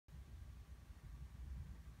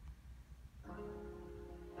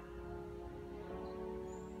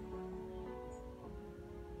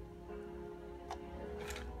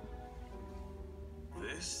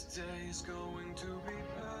day is going to be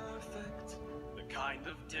perfect. The kind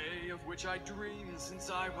of day of which I dreamed since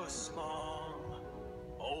I was small.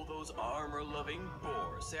 All those armor-loving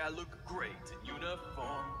boars say I look great in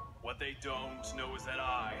uniform. What they don't know is that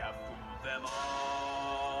I have fooled them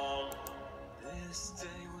all. This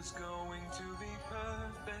day was going to be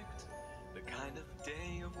perfect. The kind of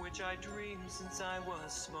day of which I dreamed since I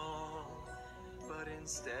was small. But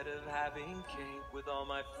instead of having cake with all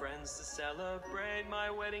my friends to celebrate, my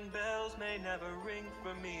wedding bells may never ring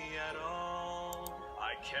for me at all.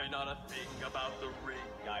 I care not a thing about the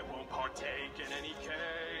ring, I won't partake in any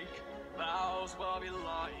cake. Vows, well, I'll be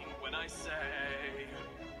lying when I say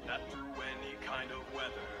that through any kind of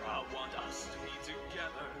weather I want us to be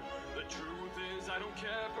together. The truth is I don't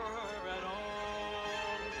care for her at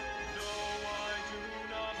all. No, I do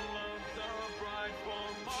not love the bride, for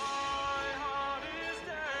my heart is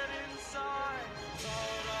dead inside.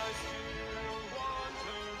 But I still want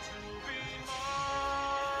her to be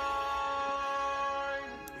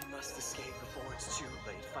mine. We must escape before it's too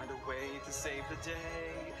late. Find a way to save the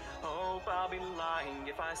day. Hope I'll be lying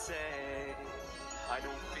if I say I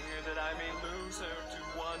don't fear that I may lose her to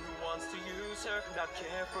one who wants to use her, not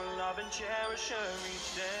care for love and cherish her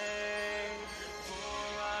each day.